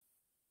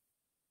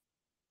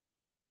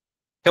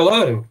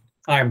Hello,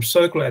 I am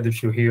so glad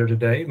that you're here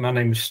today. My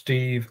name is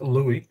Steve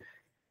Louie,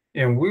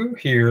 and we're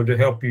here to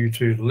help you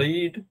to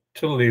lead,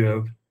 to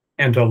live,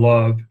 and to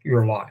love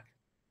your life.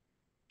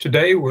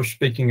 Today, we're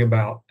speaking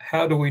about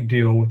how do we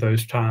deal with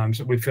those times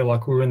that we feel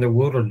like we're in the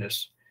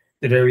wilderness,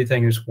 that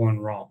everything is going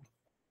wrong,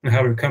 and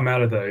how to come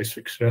out of those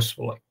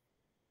successfully.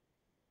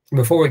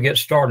 Before we get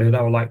started,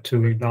 I would like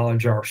to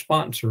acknowledge our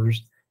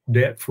sponsors,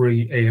 Debt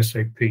Free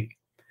ASAP.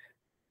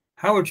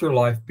 How would your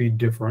life be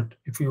different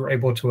if you were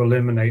able to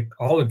eliminate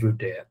all of your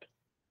debt?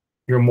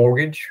 Your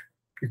mortgage,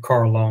 your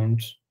car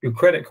loans, your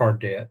credit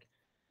card debt,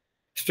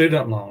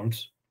 student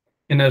loans,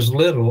 in as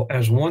little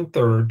as one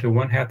third to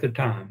one half the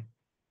time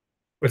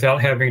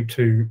without having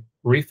to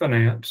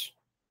refinance,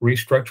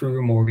 restructure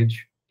your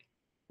mortgage,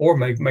 or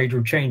make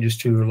major changes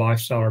to your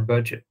lifestyle or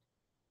budget.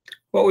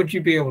 What would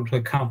you be able to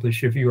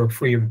accomplish if you were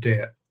free of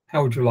debt?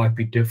 How would your life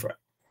be different?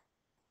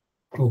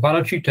 Well, why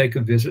don't you take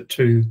a visit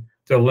to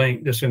the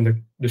link that's in the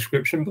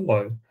description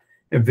below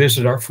and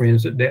visit our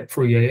friends at Debt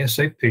Free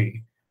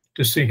ASAP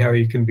to see how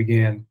you can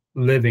begin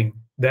living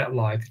that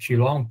life that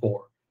you long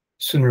for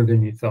sooner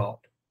than you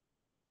thought.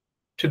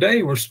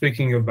 Today, we're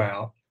speaking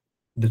about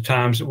the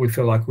times that we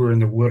feel like we're in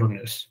the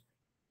wilderness,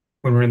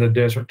 when we're in the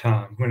desert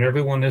time, when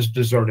everyone has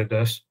deserted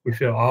us, we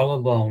feel all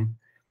alone,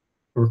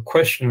 we're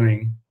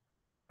questioning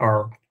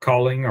our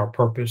calling, our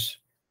purpose,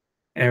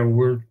 and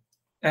we're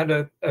at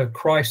a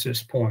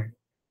crisis point.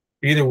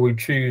 Either we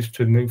choose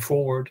to move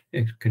forward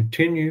and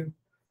continue,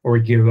 or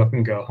we give up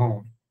and go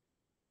home.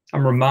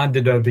 I'm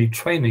reminded of the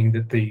training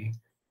that the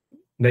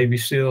Navy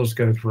SEALs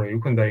go through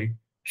when they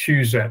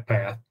choose that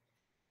path.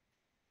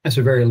 It's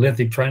a very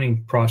lengthy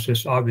training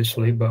process,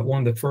 obviously, but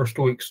one of the first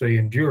weeks they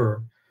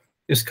endure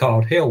is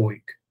called Hell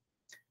Week.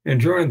 And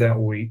during that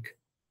week,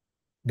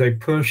 they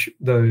push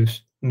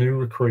those new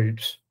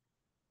recruits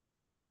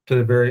to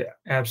the very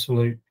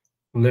absolute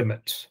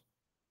limits.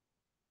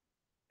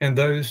 And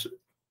those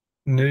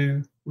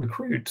new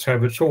recruits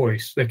have a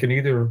choice. They can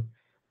either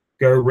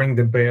go ring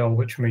the bell,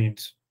 which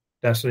means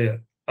that's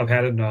it. I've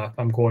had enough.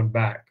 I'm going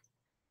back.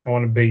 I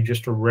want to be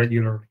just a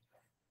regular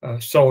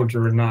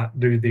soldier and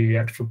not do the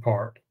extra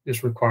part.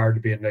 It's required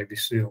to be a Navy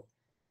SEAL.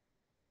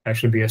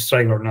 Actually, be a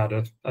sailor, not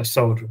a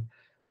soldier.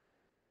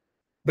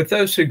 But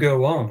those who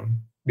go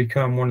on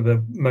become one of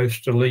the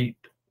most elite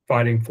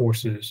fighting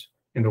forces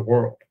in the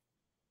world.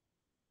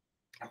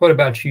 What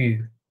about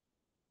you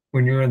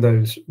when you're in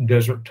those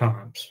desert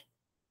times,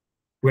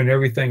 when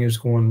everything is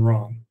going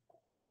wrong,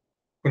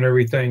 when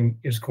everything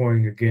is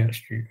going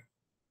against you,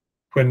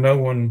 when no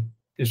one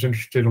is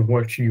interested in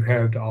what you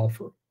have to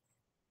offer,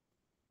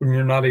 when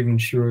you're not even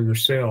sure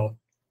yourself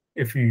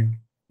if you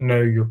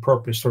know your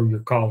purpose or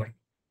your calling,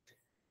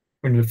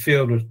 when you're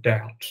filled with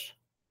doubts?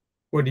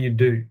 What do you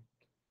do?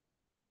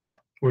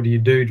 What do you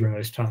do during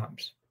those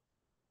times?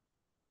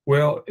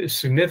 Well, it's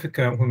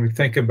significant when we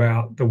think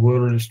about the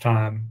wilderness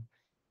time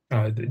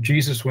that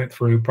Jesus went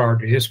through prior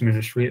to his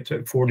ministry. It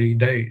took 40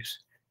 days.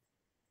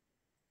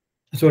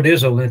 So it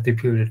is a lengthy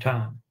period of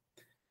time.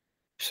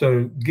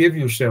 So give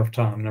yourself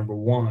time, number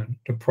one,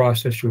 to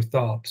process your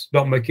thoughts.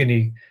 Don't make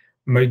any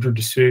major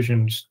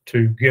decisions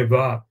to give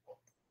up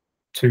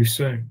too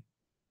soon.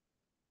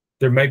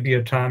 There may be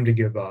a time to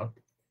give up,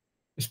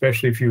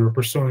 especially if you are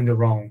pursuing the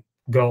wrong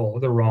goal,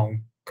 the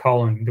wrong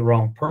calling, the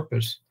wrong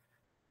purpose.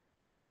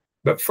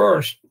 But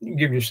first,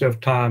 give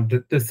yourself time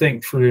to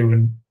think through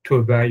and to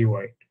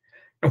evaluate.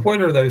 And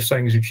what are those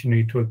things that you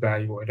need to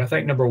evaluate? I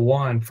think number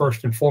one,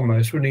 first and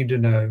foremost, we need to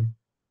know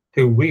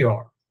who we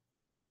are.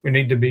 We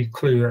need to be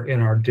clear in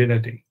our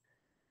identity,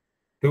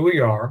 who we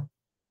are,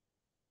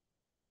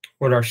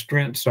 what our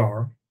strengths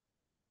are,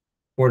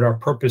 what our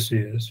purpose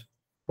is,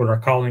 what our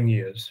calling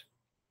is,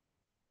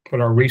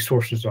 what our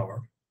resources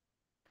are,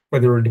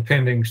 whether we're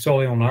depending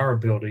solely on our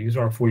abilities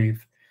or if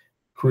we've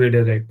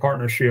created a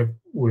partnership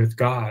with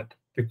God,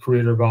 the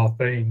creator of all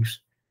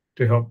things,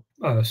 to help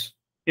us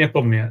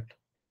implement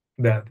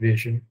that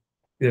vision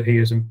that he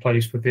has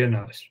placed within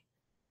us.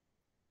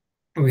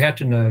 We have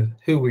to know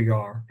who we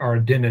are. Our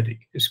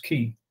identity is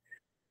key.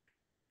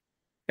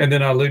 And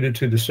then I alluded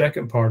to the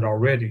second part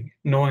already,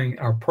 knowing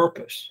our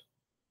purpose,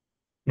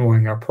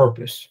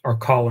 our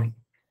calling.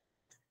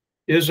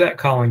 Is that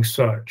calling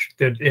such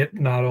that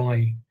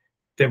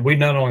we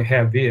not only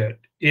have it,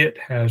 it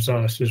has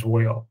us as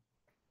well?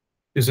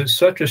 Is it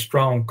such a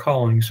strong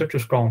calling, such a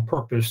strong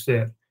purpose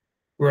that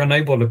we're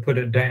unable to put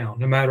it down?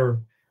 No matter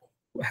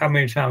how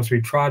many times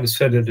we try to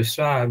set it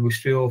aside, we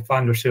still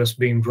find ourselves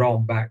being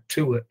drawn back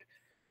to it.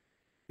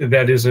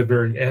 That is the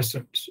very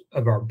essence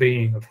of our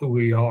being, of who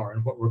we are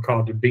and what we're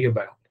called to be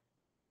about.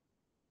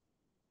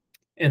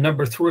 And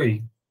number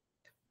three,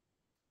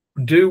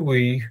 do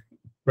we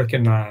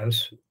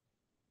recognize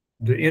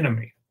the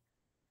enemy?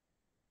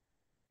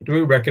 Do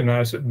we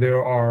recognize that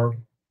there are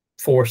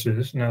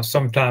forces? Now,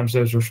 sometimes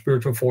those are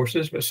spiritual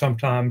forces, but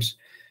sometimes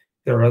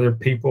there are other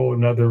people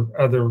and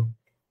other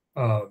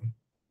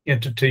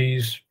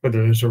entities,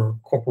 whether those are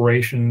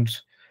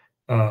corporations,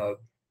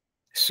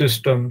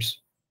 systems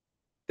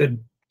that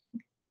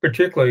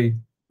particularly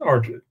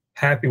are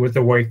happy with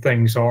the way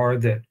things are,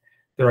 that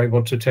They're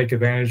able to take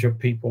advantage of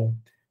people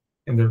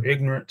in their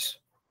ignorance,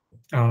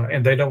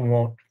 and they don't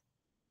want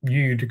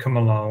you to come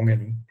along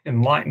and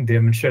enlighten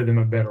them and show them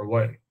a better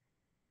way.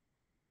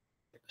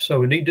 So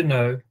we need to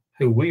know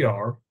who we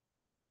are.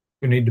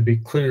 We need to be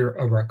clear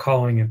of our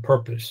calling and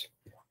purpose,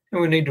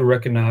 and we need to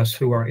recognize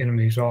who our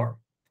enemies are.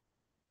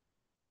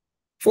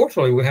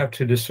 Fortunately, we have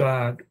to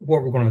decide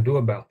what we're going to do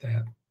about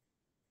that.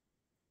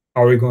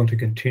 Are we going to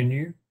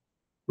continue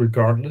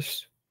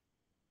regardless?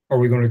 Or are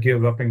we going to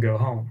give up and go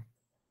home?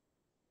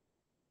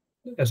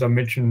 As I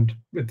mentioned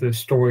with the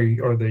story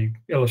or the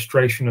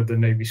illustration of the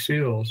Navy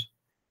SEALs,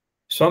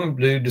 some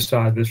do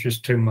decide this is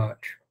too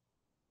much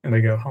and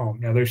they go home.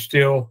 Now, they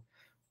still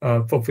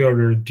fulfill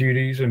their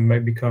duties and may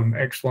become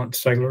excellent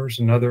sailors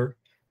in other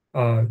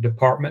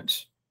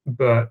departments,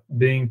 but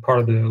being part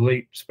of the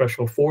elite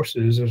special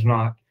forces is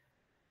not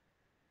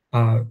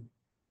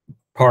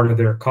part of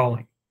their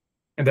calling,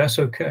 and that's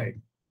okay.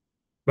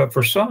 But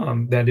for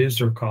some, that is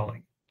their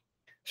calling.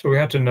 So we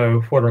have to know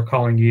what our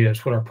calling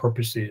is, what our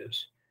purpose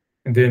is,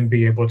 and then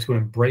be able to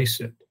embrace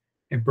it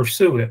and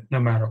pursue it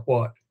no matter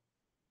what.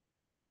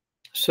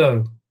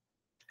 So,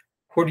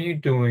 what are you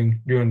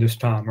doing during this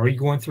time? Are you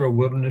going through a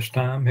wilderness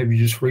time? Have you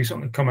just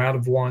recently come out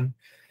of one?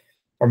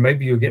 Or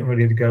maybe you're getting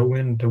ready to go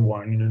into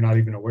one and you're not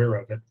even aware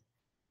of it.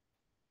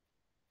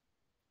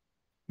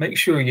 Make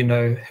sure you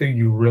know who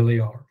you really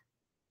are.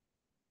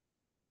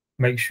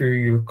 Make sure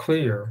you're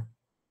clear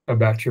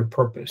about your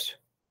purpose.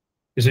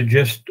 Is it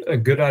just a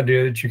good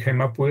idea that you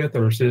came up with,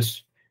 or is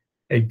this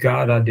a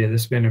God idea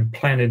that's been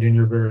implanted in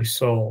your very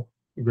soul,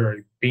 your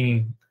very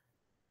being?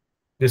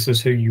 This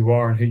is who you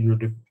are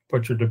and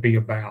what you're to be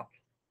about.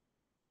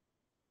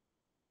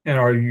 And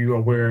are you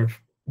aware of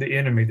the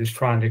enemy that's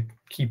trying to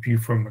keep you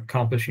from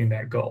accomplishing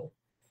that goal?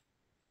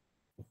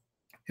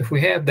 If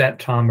we have that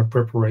time of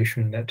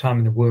preparation, that time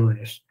in the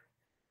wilderness,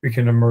 we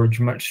can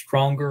emerge much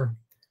stronger,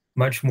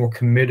 much more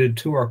committed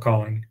to our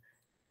calling,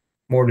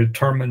 more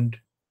determined,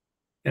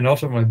 and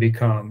ultimately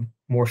become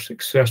more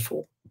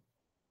successful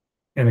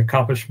in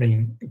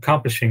accomplishing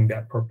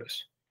that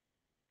purpose.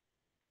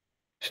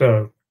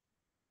 So,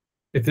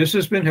 if this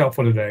has been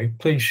helpful today,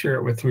 please share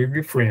it with 3 of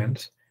your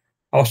friends.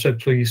 Also,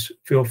 please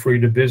feel free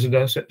to visit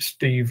us at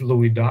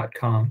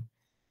stevelewey.com,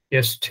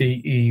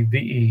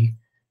 STEVELEWEY,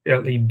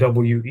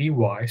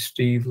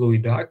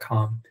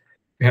 stevelewey.com.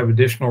 We have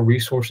additional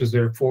resources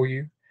there for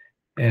you,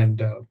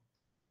 and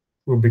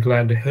we'll be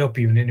glad to help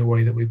you in any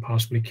way that we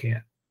possibly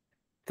can.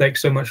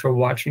 Thanks so much for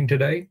watching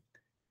today.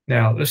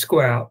 Now, let's go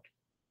out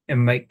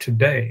and make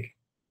today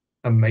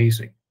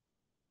amazing.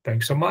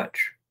 Thanks so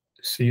much.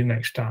 See you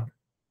next time.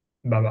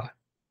 Bye-bye.